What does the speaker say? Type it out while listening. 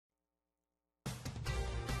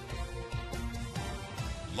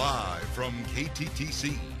Live from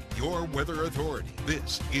KTTC, your weather authority,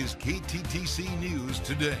 this is KTTC News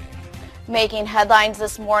Today. Making headlines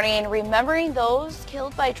this morning, remembering those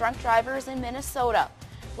killed by drunk drivers in Minnesota.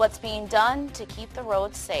 What's being done to keep the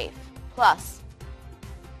roads safe. Plus,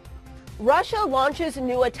 Russia launches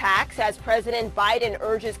new attacks as President Biden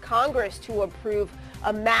urges Congress to approve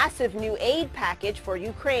a massive new aid package for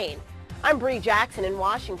Ukraine. I'm Bree Jackson in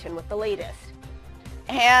Washington with the latest.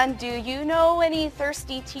 and do you know any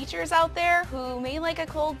thirsty teachers out there who may like a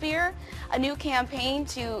cold beer? A new campaign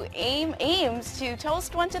aims to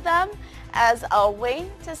toast one to them as a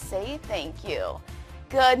way to say thank you.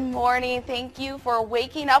 Good morning. Thank you for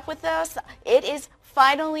waking up with us. It is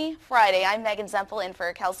finally Friday. I'm Megan Zempel in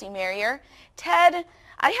for Kelsey Merrier. Ted,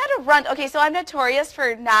 I had to run. Okay, so I'm notorious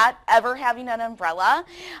for not ever having an umbrella,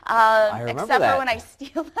 except that. for when I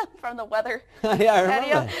steal them from the weather Yeah, I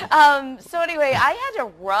remember that. So anyway, I had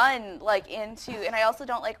to run and I also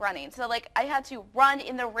don't like running. So I had to run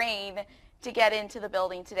in the rain to get into the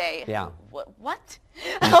building today. Yeah. What?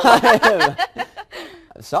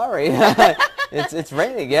 Sorry. It's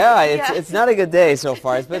raining. Yeah, it's not a good day so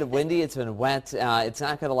far. It's been windy. It's been wet. It's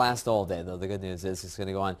not going to last all day, though. The good news is it's going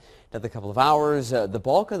to go on another couple of hours. The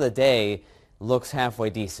bulk of the day looks halfway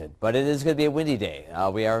decent, but it is going to be a windy day.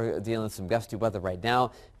 We are dealing with some gusty weather right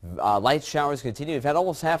now. Light showers continue. We've had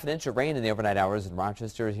almost half an inch of rain in the overnight hours in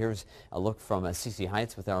Rochester. Here's a look from CC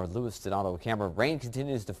Heights with our Lewis Donato camera. Rain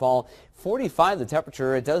continues to fall. 45 the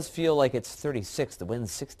temperature. It does feel like it's 36. The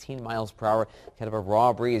wind's 16 miles per hour. Kind of a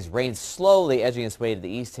raw breeze. Rain slowly edging its way to the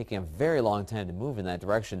east, taking a very long time to move in that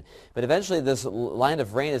direction. But eventually this line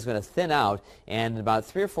of rain is going to thin out, and in about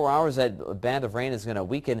 3 or 4 hours that band of rain is going to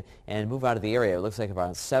weaken and move out of the area. It looks like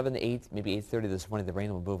about 7, 8, maybe 8:30 this morning the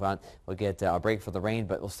rain will move out. We'll get a break for the rain,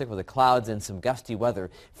 but we'll stick with the clouds and some gusty weather.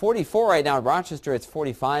 44 right now in Rochester. It's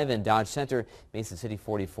 45 in Dodge Center, Mason City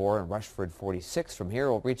 44, and Rushford 46. From here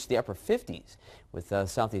we'll reach the upper 50s with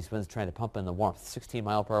southeast winds trying to pump in the warmth.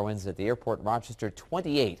 16-mile-per-hour winds at the airport in Rochester,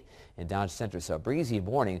 28 in Dodge Center. So a breezy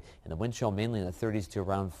morning, and the wind chill mainly in the 30s to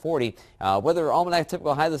around 40. Weather almanac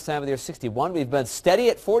typical high this time of the year, 61. We've been steady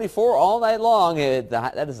at 44 all night long.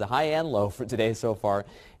 That is the high and low for today so far.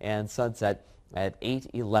 And sunset at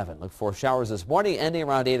 8:11. Look for showers this morning, ending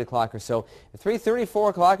around 8 o'clock or so. At 3:30, 4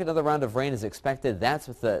 o'clock, another round of rain is expected. That's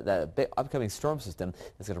with the big upcoming storm system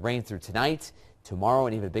that's going to rain through tonight, tomorrow,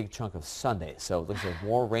 and even a big chunk of Sunday. So it looks like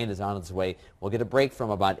more rain is on its way. We'll get a break from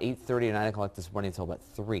about 8:30 or 9 o'clock this morning until about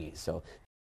 3. So